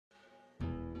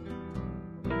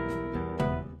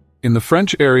In the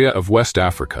French area of West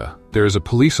Africa, there is a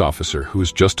police officer who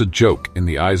is just a joke in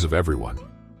the eyes of everyone.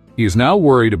 He is now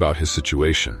worried about his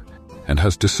situation and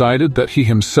has decided that he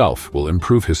himself will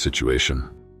improve his situation.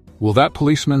 Will that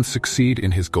policeman succeed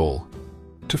in his goal?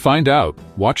 To find out,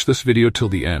 watch this video till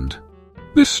the end.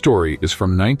 This story is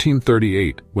from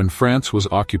 1938 when France was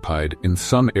occupied in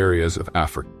some areas of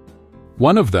Africa.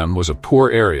 One of them was a poor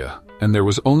area, and there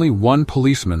was only one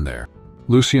policeman there,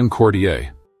 Lucien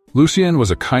Cordier. Lucien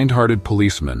was a kind-hearted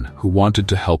policeman who wanted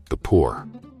to help the poor.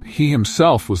 He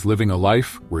himself was living a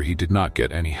life where he did not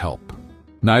get any help.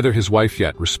 Neither his wife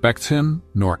yet respects him,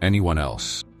 nor anyone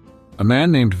else. A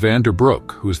man named Van der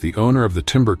Broek, who is the owner of the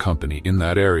timber company in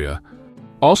that area,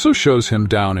 also shows him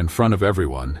down in front of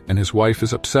everyone, and his wife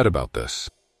is upset about this.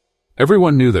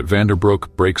 Everyone knew that Van der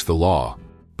Broek breaks the law,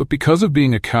 but because of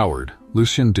being a coward,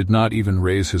 Lucien did not even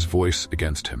raise his voice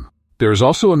against him. There is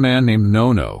also a man named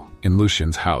Nono in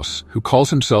Lucien's house who calls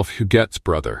himself Huguette's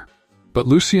brother. But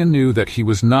Lucien knew that he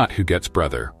was not Huguette's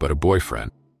brother, but a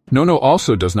boyfriend. Nono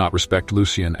also does not respect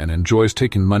Lucien and enjoys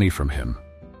taking money from him.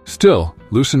 Still,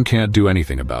 Lucien can't do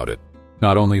anything about it.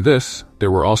 Not only this,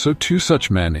 there were also two such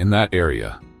men in that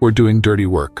area who were doing dirty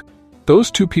work.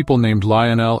 Those two people named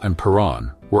Lionel and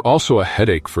Perron were also a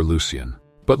headache for Lucien.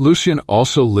 But Lucien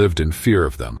also lived in fear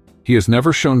of them. He has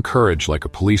never shown courage like a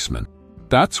policeman.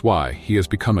 That's why he has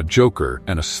become a joker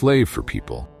and a slave for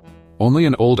people. Only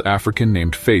an old African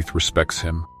named Faith respects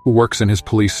him, who works in his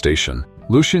police station.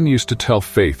 Lucien used to tell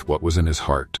Faith what was in his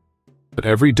heart. But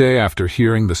every day after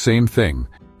hearing the same thing,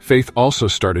 Faith also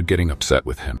started getting upset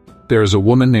with him. There is a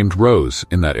woman named Rose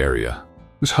in that area,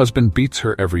 whose husband beats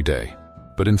her every day.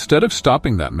 But instead of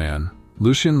stopping that man,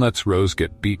 Lucien lets Rose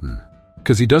get beaten,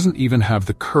 because he doesn't even have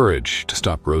the courage to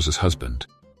stop Rose's husband.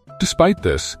 Despite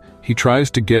this, he tries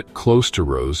to get close to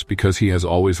Rose because he has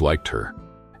always liked her.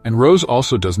 And Rose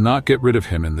also does not get rid of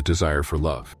him in the desire for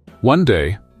love. One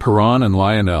day, Perron and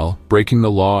Lionel, breaking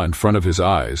the law in front of his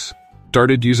eyes,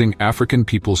 started using African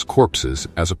people's corpses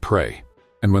as a prey.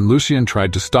 And when Lucien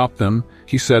tried to stop them,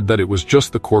 he said that it was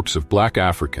just the corpse of black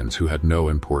Africans who had no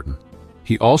importance.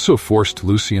 He also forced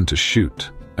Lucien to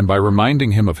shoot, and by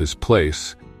reminding him of his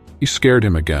place, he scared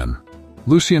him again.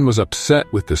 Lucien was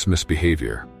upset with this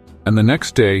misbehavior. And the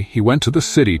next day, he went to the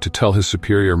city to tell his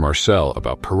superior Marcel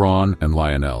about Perron and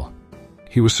Lionel.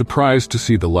 He was surprised to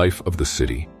see the life of the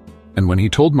city. And when he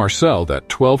told Marcel that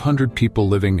 1,200 people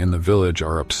living in the village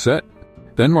are upset,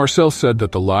 then Marcel said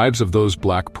that the lives of those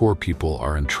black poor people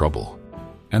are in trouble.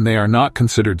 And they are not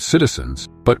considered citizens,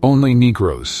 but only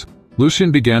Negroes.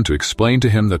 Lucien began to explain to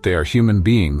him that they are human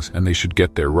beings and they should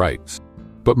get their rights.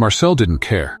 But Marcel didn't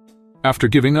care. After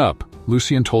giving up,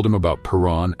 Lucien told him about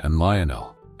Perron and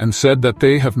Lionel, and said that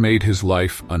they have made his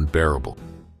life unbearable.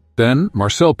 Then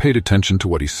Marcel paid attention to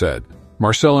what he said.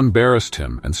 Marcel embarrassed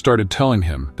him and started telling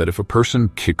him that if a person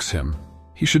kicks him,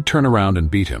 he should turn around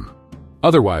and beat him.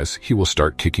 Otherwise, he will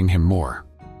start kicking him more.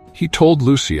 He told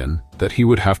Lucien that he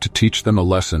would have to teach them a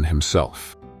lesson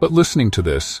himself. But listening to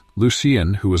this,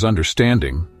 Lucien, who was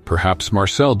understanding, perhaps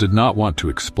Marcel did not want to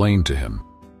explain to him.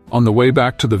 On the way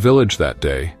back to the village that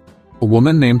day, a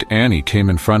woman named Annie came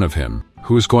in front of him,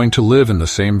 who was going to live in the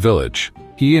same village.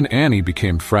 He and Annie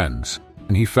became friends,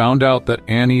 and he found out that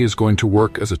Annie is going to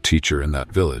work as a teacher in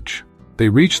that village. They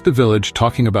reached the village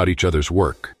talking about each other's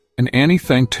work, and Annie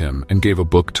thanked him and gave a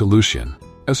book to Lucien.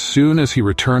 As soon as he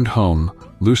returned home,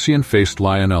 Lucien faced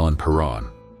Lionel and Perron,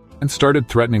 and started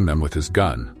threatening them with his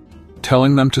gun.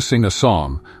 Telling them to sing a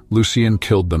song, Lucien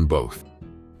killed them both,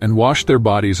 and washed their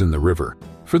bodies in the river.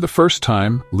 For the first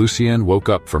time, Lucien woke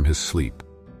up from his sleep,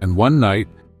 and one night,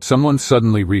 someone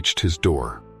suddenly reached his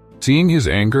door. Seeing his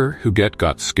anger, Huguette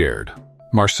got scared.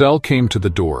 Marcel came to the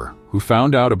door, who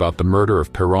found out about the murder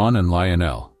of Perron and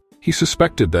Lionel. He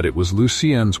suspected that it was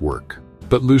Lucien's work,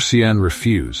 but Lucien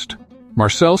refused.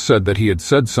 Marcel said that he had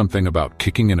said something about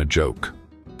kicking in a joke.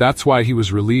 That's why he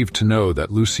was relieved to know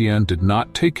that Lucien did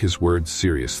not take his words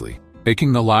seriously.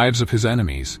 Taking the lives of his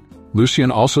enemies, Lucien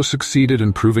also succeeded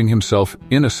in proving himself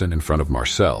innocent in front of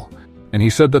Marcel. And he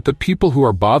said that the people who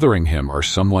are bothering him are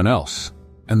someone else,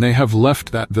 and they have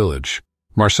left that village.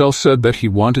 Marcel said that he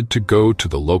wanted to go to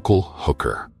the local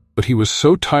hooker, but he was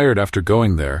so tired after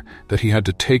going there that he had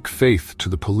to take Faith to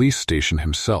the police station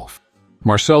himself.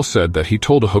 Marcel said that he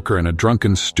told a hooker in a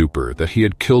drunken stupor that he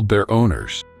had killed their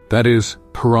owners, that is,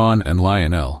 Perron and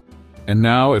Lionel. And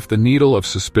now if the needle of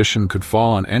suspicion could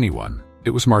fall on anyone,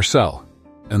 it was Marcel.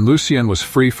 And Lucien was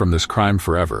free from this crime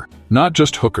forever. Not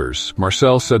just hookers,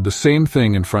 Marcel said the same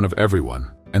thing in front of everyone.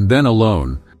 And then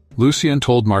alone, Lucien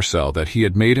told Marcel that he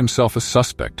had made himself a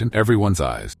suspect in everyone's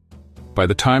eyes. By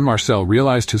the time Marcel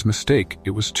realized his mistake,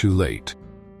 it was too late.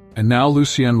 And now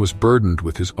Lucien was burdened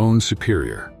with his own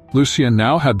superior. Lucien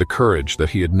now had the courage that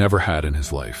he had never had in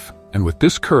his life. And with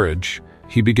this courage,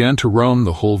 he began to roam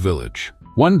the whole village.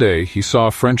 One day, he saw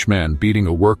a French man beating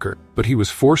a worker, but he was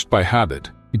forced by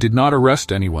habit. He did not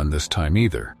arrest anyone this time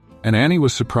either. And Annie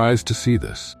was surprised to see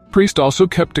this. The priest also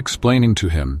kept explaining to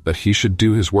him that he should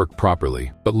do his work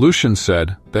properly, but Lucien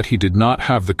said that he did not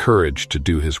have the courage to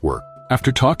do his work.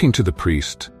 After talking to the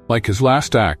priest, like his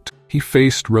last act, he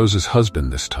faced Rose's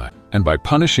husband this time, and by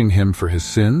punishing him for his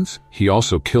sins, he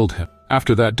also killed him.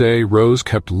 After that day, Rose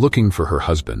kept looking for her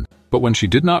husband, but when she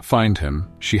did not find him,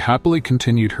 she happily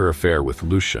continued her affair with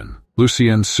Lucien.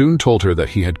 Lucien soon told her that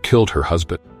he had killed her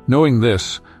husband. Knowing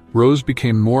this, Rose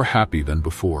became more happy than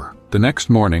before. The next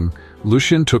morning,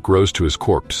 Lucien took Rose to his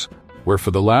corpse, where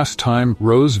for the last time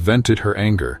Rose vented her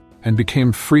anger and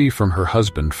became free from her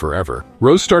husband forever.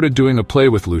 Rose started doing a play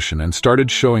with Lucien and started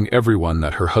showing everyone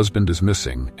that her husband is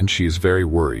missing and she is very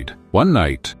worried. One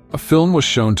night, a film was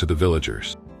shown to the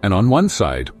villagers, and on one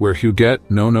side, where Huguette,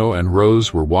 Nono, and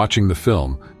Rose were watching the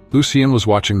film, Lucien was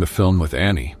watching the film with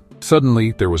Annie.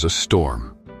 Suddenly, there was a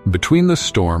storm. Between the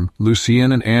storm,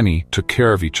 Lucien and Annie took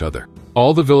care of each other.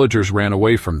 All the villagers ran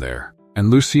away from there, and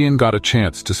Lucien got a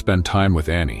chance to spend time with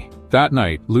Annie. That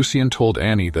night, Lucien told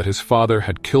Annie that his father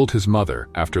had killed his mother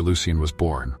after Lucien was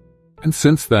born. And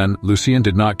since then, Lucien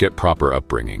did not get proper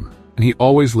upbringing, and he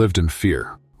always lived in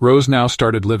fear. Rose now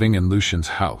started living in Lucien's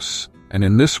house, and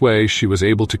in this way she was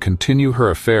able to continue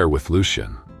her affair with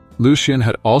Lucien. Lucien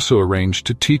had also arranged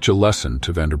to teach a lesson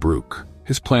to Van der Broek.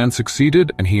 His plan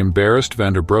succeeded, and he embarrassed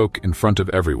Van der Broek in front of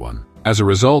everyone. As a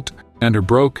result, Van der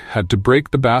Broek had to break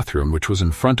the bathroom which was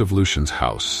in front of Lucien's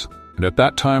house. And at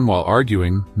that time, while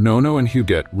arguing, Nono and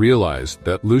Huguette realized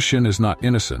that Lucien is not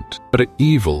innocent, but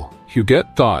evil.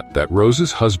 Huguette thought that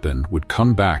Rose's husband would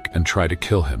come back and try to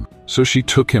kill him. So she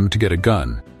took him to get a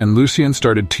gun, and Lucien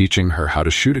started teaching her how to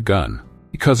shoot a gun,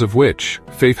 because of which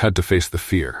Faith had to face the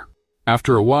fear.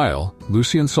 After a while,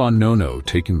 Lucien saw Nono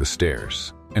taking the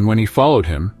stairs, and when he followed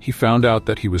him, he found out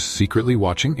that he was secretly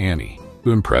watching Annie.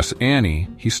 To impress Annie,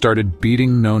 he started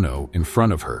beating Nono in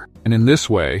front of her, and in this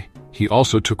way, he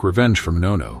also took revenge from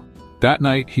Nono. That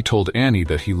night, he told Annie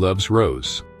that he loves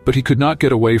Rose, but he could not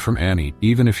get away from Annie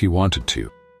even if he wanted to.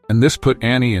 And this put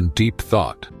Annie in deep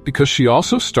thought, because she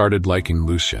also started liking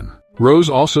Lucien. Rose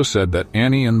also said that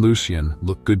Annie and Lucien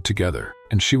looked good together,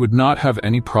 and she would not have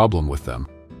any problem with them.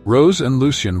 Rose and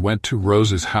Lucien went to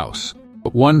Rose's house,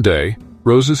 but one day,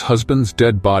 Rose's husband's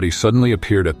dead body suddenly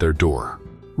appeared at their door.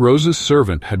 Rose's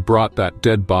servant had brought that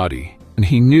dead body, and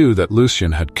he knew that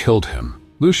Lucien had killed him.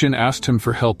 Lucien asked him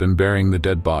for help in burying the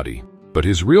dead body, but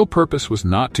his real purpose was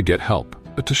not to get help,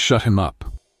 but to shut him up.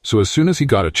 So as soon as he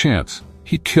got a chance,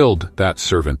 he killed that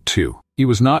servant too. He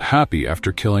was not happy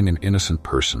after killing an innocent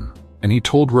person, and he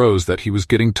told Rose that he was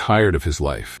getting tired of his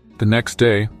life. The next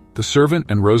day, the servant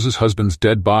and Rose's husband's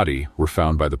dead body were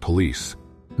found by the police,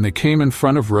 and they came in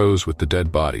front of Rose with the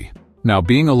dead body. Now,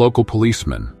 being a local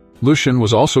policeman, Lucien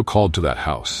was also called to that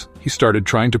house. He started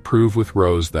trying to prove with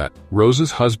Rose that Rose's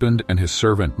husband and his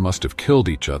servant must have killed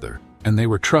each other, and they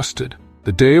were trusted.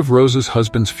 The day of Rose's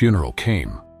husband's funeral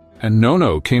came, and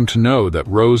Nono came to know that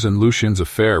Rose and Lucien's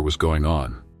affair was going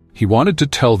on. He wanted to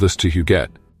tell this to Huguette,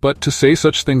 but to say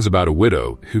such things about a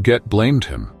widow, Huguette blamed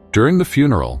him. During the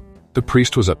funeral, the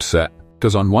priest was upset,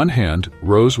 because on one hand,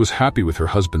 Rose was happy with her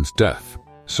husband's death,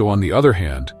 so on the other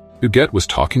hand, Huguette was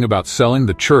talking about selling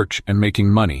the church and making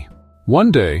money.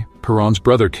 One day, Perron's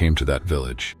brother came to that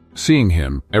village. Seeing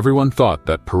him, everyone thought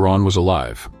that Perron was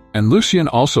alive, and Lucien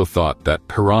also thought that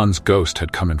Perron's ghost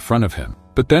had come in front of him.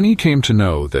 But then he came to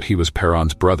know that he was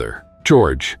Perron's brother,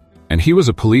 George, and he was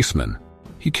a policeman.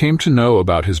 He came to know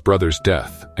about his brother's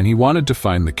death, and he wanted to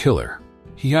find the killer.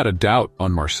 He had a doubt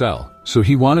on Marcel, so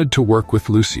he wanted to work with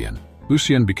Lucien.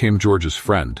 Lucien became George's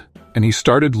friend, and he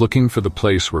started looking for the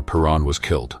place where Perron was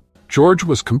killed. George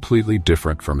was completely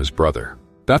different from his brother.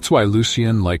 That's why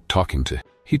Lucien liked talking to him.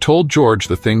 He told George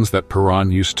the things that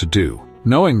Perron used to do.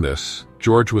 Knowing this,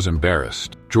 George was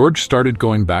embarrassed. George started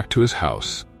going back to his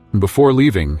house, and before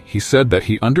leaving, he said that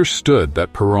he understood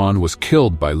that Perron was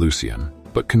killed by Lucien.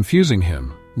 But confusing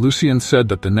him, Lucien said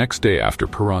that the next day after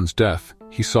Perron's death,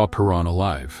 he saw Perron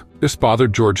alive. This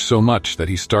bothered George so much that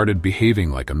he started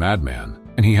behaving like a madman,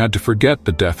 and he had to forget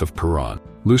the death of Perron.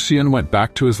 Lucien went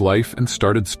back to his life and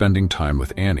started spending time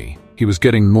with Annie. He was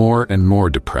getting more and more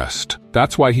depressed.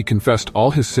 That's why he confessed all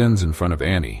his sins in front of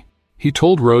Annie. He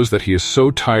told Rose that he is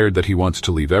so tired that he wants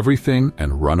to leave everything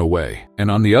and run away. And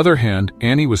on the other hand,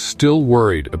 Annie was still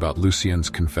worried about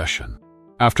Lucien's confession.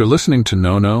 After listening to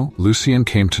Nono, Lucien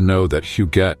came to know that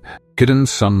Huguette hidden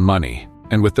some money,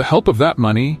 and with the help of that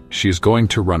money, she is going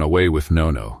to run away with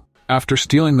Nono. After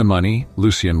stealing the money,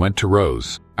 Lucien went to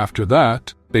Rose. After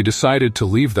that, they decided to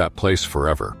leave that place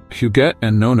forever. Huguette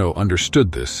and Nono understood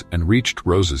this and reached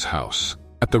Rose's house.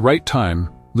 At the right time,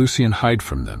 Lucien hid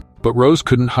from them. But Rose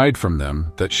couldn't hide from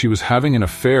them that she was having an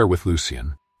affair with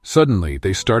Lucien. Suddenly,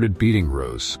 they started beating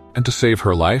Rose, and to save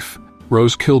her life,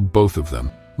 Rose killed both of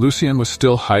them. Lucien was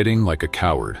still hiding like a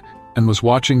coward, and was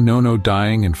watching Nono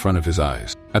dying in front of his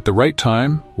eyes. At the right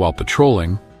time, while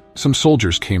patrolling, some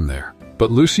soldiers came there. But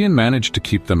Lucien managed to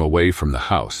keep them away from the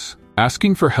house.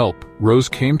 Asking for help, Rose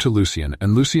came to Lucien,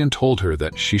 and Lucien told her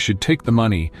that she should take the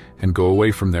money and go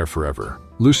away from there forever.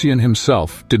 Lucien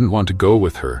himself didn't want to go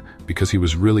with her because he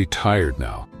was really tired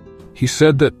now. He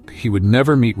said that he would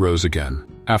never meet Rose again.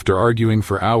 After arguing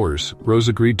for hours, Rose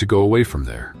agreed to go away from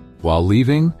there. While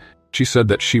leaving, she said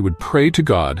that she would pray to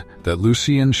God that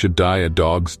Lucien should die a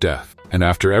dog's death. And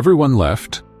after everyone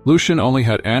left, Lucien only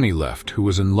had Annie left, who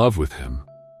was in love with him.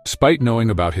 Despite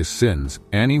knowing about his sins,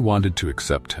 Annie wanted to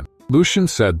accept him. Lucien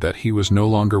said that he was no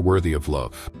longer worthy of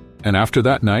love. And after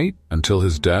that night, until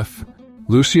his death,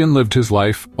 Lucien lived his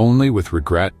life only with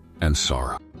regret and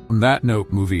sorrow. On that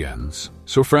note, movie ends.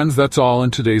 So friends, that's all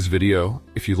in today's video.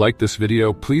 If you like this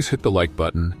video, please hit the like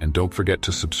button and don't forget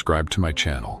to subscribe to my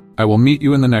channel. I will meet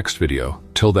you in the next video.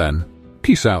 Till then,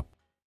 peace out.